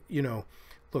Saul,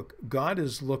 look, God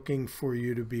is looking for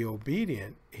you to be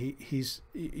obedient.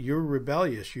 You're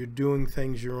rebellious. You're doing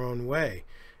things your own way.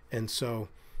 And so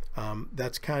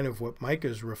that's kind of what Micah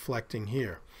is reflecting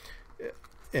here.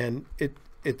 And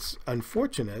it's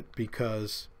unfortunate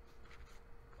because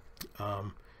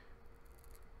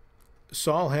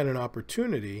Saul had an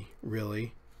opportunity,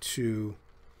 really, to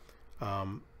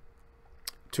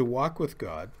walk with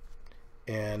God,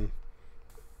 and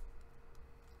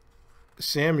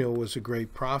Samuel was a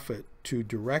great prophet to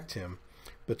direct him,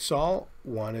 But Saul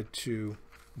wanted to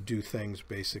do things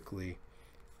basically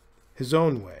his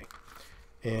own way.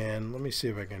 And let me see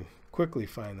if I can quickly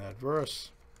find that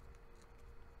verse.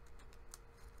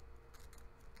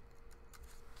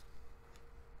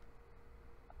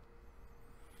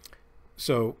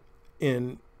 So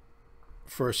in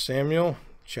 1 Samuel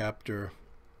chapter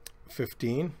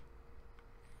 15,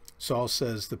 Saul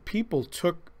says, the people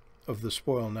took of the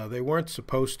spoil. Now, they weren't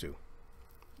supposed to.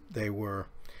 They were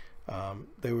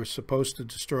supposed to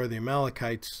destroy the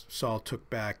Amalekites. Saul took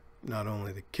back not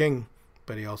only the king,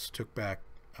 but he also took back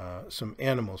some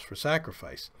animals for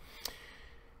sacrifice.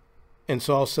 And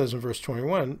Saul says in verse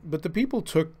 21, but the people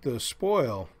took the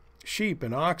spoil, sheep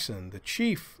and oxen, the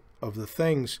chief of the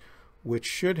things which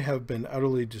should have been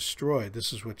utterly destroyed.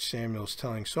 This is what Samuel is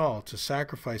telling Saul, to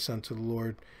sacrifice unto the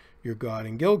Lord your God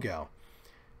in Gilgal.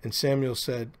 And Samuel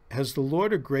said, has the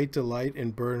Lord a great delight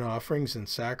in burnt offerings and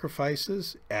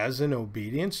sacrifices, as in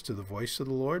obedience to the voice of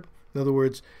the Lord? In other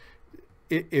words,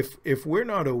 if we're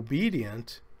not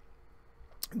obedient,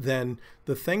 then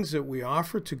the things that we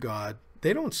offer to God,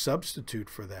 they don't substitute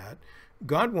for that.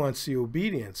 God wants the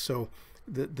obedience. So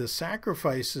the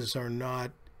sacrifices are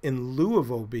not in lieu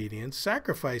of obedience.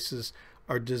 Sacrifices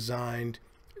are designed,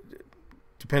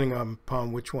 depending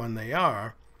upon which one they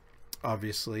are,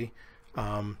 obviously.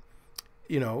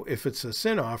 If it's a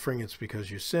sin offering, it's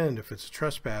because you sinned. If it's a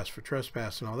trespass, for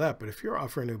trespass and all that. But if you're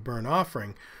offering a burnt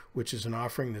offering, which is an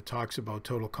offering that talks about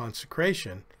total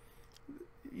consecration,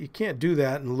 you can't do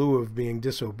that in lieu of being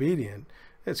disobedient.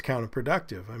 It's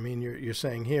counterproductive. I mean, you're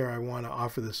saying here, I want to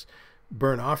offer this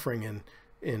burnt offering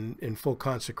in full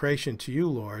consecration to you,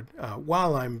 Lord,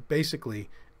 while I'm basically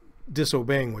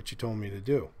disobeying what you told me to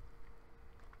do.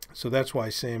 So that's why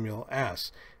Samuel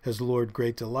asks, has the Lord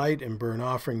great delight in burnt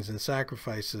offerings and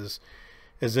sacrifices,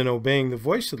 as in obeying the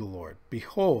voice of the Lord?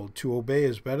 Behold, to obey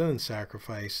is better than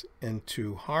sacrifice, and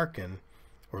to hearken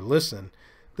or listen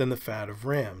than the fat of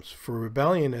rams. For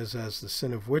rebellion is as the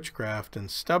sin of witchcraft, and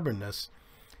stubbornness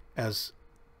as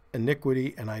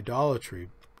iniquity and idolatry.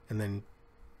 And then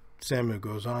Samuel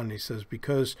goes on and he says,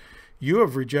 because you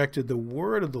have rejected the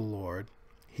word of the Lord,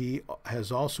 he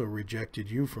has also rejected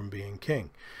you from being king.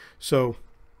 So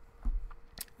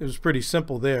it was pretty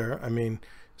simple there. I mean,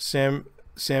 Samuel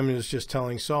is just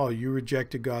telling Saul, you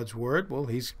rejected God's word. Well,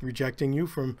 he's rejecting you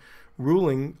from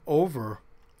ruling over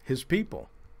his people.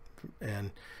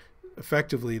 And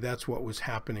effectively, that's what was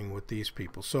happening with these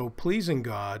people. So pleasing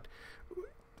God,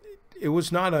 it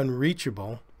was not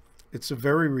unreachable. It's a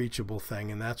very reachable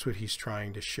thing, and that's what he's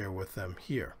trying to share with them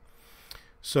here.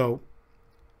 So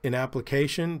in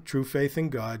application, true faith in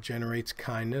God generates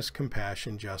kindness,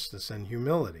 compassion, justice, and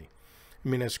humility. I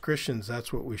mean, as Christians,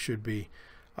 that's what we should be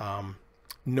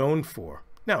known for.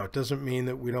 Now, it doesn't mean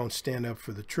that we don't stand up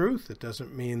for the truth. It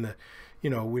doesn't mean that,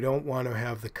 we don't want to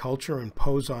have the culture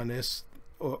impose on us,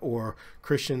 or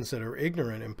Christians that are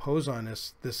ignorant impose on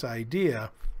us this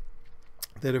idea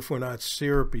that if we're not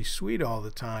syrupy sweet all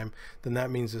the time, then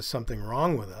that means there's something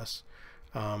wrong with us.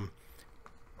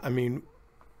 I mean,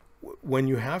 when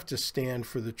you have to stand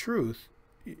for the truth,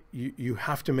 you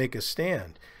have to make a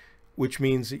stand, which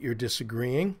means that you're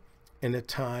disagreeing, and at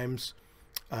times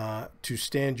to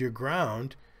stand your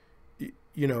ground,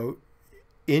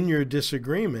 in your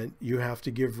disagreement, you have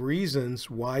to give reasons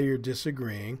why you're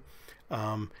disagreeing,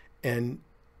 and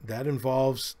that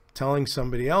involves telling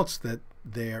somebody else that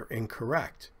they're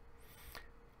incorrect.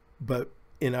 But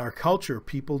in our culture,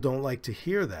 people don't like to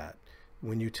hear that.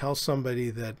 When you tell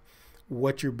somebody that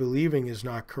what you're believing is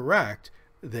not correct,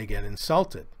 they get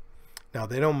insulted. Now,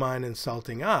 they don't mind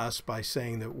insulting us by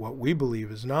saying that what we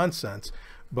believe is nonsense,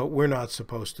 but we're not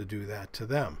supposed to do that to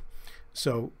them.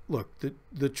 So, look,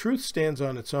 the truth stands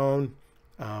on its own.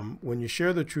 When you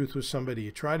share the truth with somebody,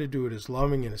 you try to do it as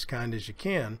loving and as kind as you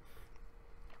can.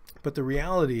 But the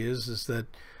reality is that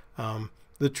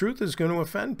the truth is going to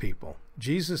offend people.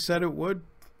 Jesus said it would,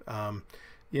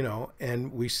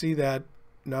 and we see that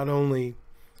not only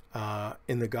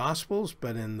in the Gospels,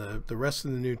 but in the rest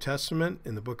of the New Testament,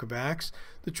 in the book of Acts.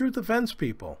 The truth offends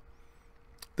people.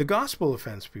 The gospel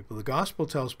offends people. The gospel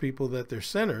tells people that they're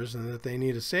sinners and that they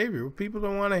need a savior. But people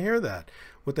don't want to hear that.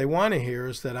 What they want to hear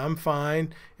is that I'm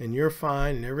fine and you're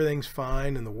fine and everything's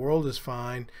fine and the world is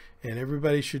fine and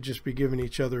everybody should just be giving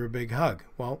each other a big hug.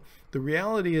 Well, the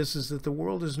reality is that the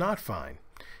world is not fine.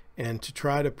 And to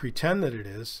try to pretend that it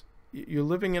is, you're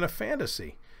living in a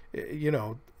fantasy.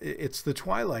 It's the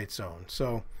Twilight Zone.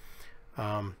 So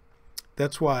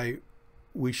that's why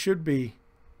we should be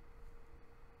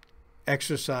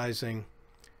exercising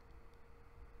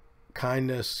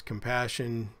kindness,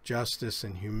 compassion, justice,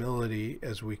 and humility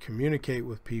as we communicate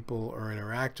with people or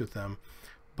interact with them.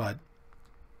 But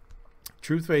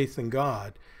true faith in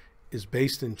God is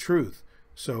based in truth.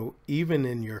 So even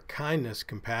in your kindness,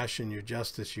 compassion, your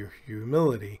justice, your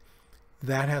humility,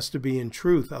 that has to be in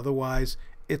truth. Otherwise,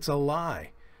 it's a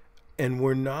lie. And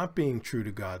we're not being true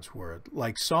to God's word.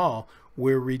 Like Saul,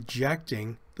 we're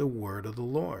rejecting the word of the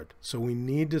Lord. So we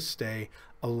need to stay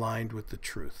aligned with the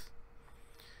truth.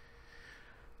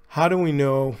 How do we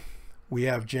know we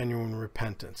have genuine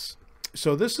repentance?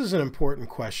 So this is an important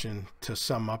question to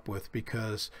sum up with,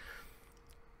 because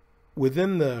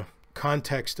within the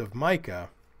context of Micah,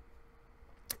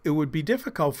 it would be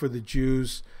difficult for the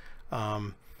Jews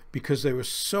because they were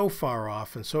so far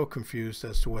off and so confused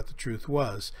as to what the truth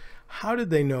was. How did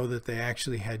they know that they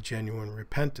actually had genuine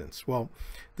repentance? Well,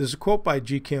 there's a quote by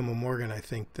G. Campbell Morgan, I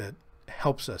think, that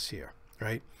helps us here,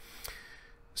 right?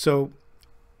 So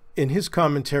in his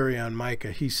commentary on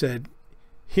Micah, he said,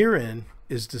 "Herein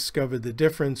is discovered the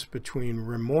difference between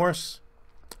remorse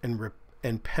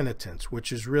and penitence,"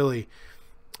 which is really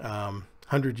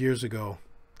 100 years ago.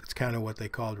 It's kind of what they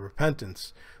called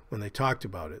repentance when they talked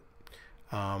about it,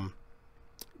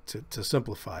 to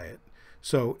simplify it.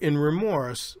 So in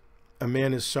remorse, a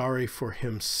man is sorry for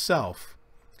himself.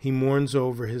 He mourns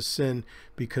over his sin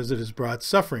because it has brought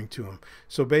suffering to him.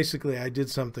 So basically, I did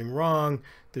something wrong,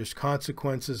 there's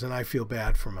consequences, and I feel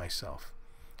bad for myself.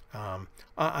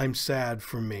 I'm sad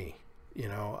for me.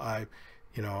 I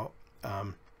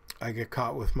get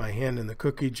caught with my hand in the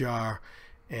cookie jar,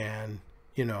 and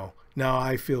now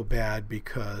I feel bad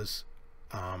because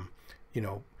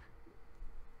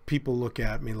people look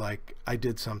at me like I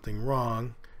did something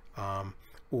wrong,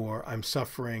 or I'm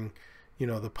suffering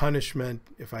the punishment.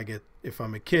 If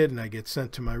I'm a kid and I get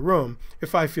sent to my room,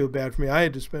 if I feel bad for me, I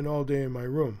had to spend all day in my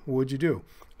room. What'd you do?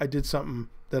 I did something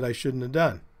that I shouldn't have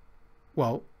done.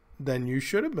 Well, then you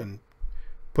should have been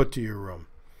put to your room.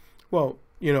 Well,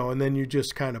 and then you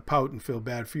just kind of pout and feel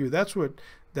bad for you. That's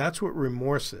what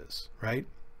remorse is, right?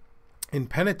 In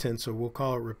penitence, or we'll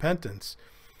call it repentance,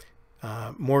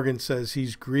 Morgan says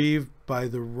he's grieved by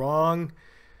the wrong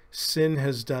sin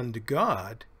has done to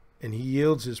God, and he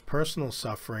yields his personal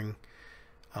suffering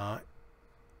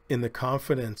in the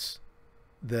confidence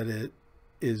that it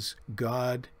is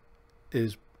God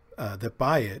is that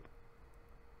by it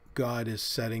God is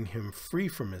setting him free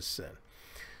from his sin.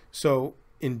 So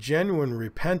in genuine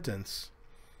repentance,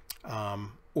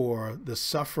 or the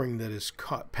suffering that is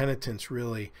penitence,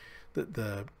 really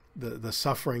the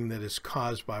suffering that is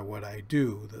caused by what I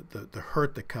do, the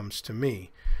hurt that comes to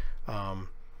me,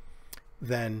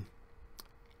 then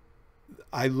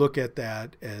I look at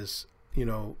that as,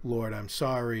 Lord, I'm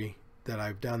sorry that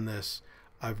I've done this.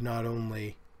 I've not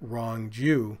only wronged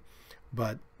you,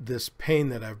 but this pain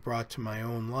that I've brought to my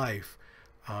own life,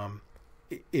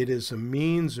 it is a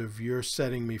means of your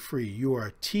setting me free. You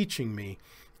are teaching me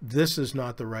this is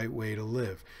not the right way to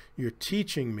live. You're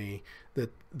teaching me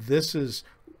that this is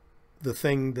the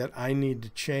thing that I need to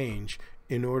change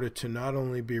in order to not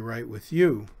only be right with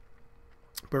you,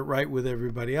 but right with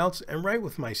everybody else and right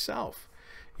with myself.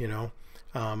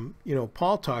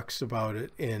 Paul talks about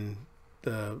it in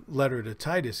the letter to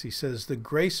Titus. He says, the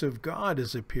grace of God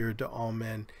has appeared to all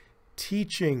men,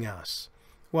 teaching us.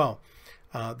 Well,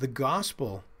 the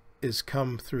gospel is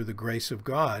come through the grace of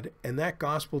God, and that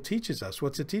gospel teaches us.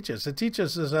 What's it teach us? It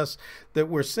teaches us that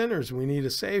we're sinners, we need a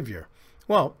Savior.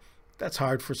 Well, that's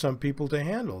hard for some people to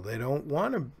handle. They don't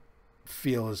want to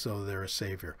feel as though they're a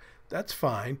Savior. That's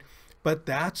fine, but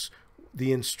that's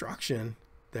the instruction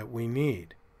that we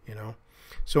need,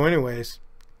 So anyways,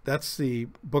 that's the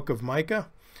book of Micah,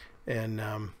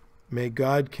 and may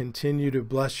God continue to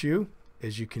bless you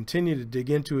as you continue to dig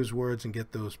into his words and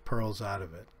get those pearls out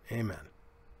of it. Amen.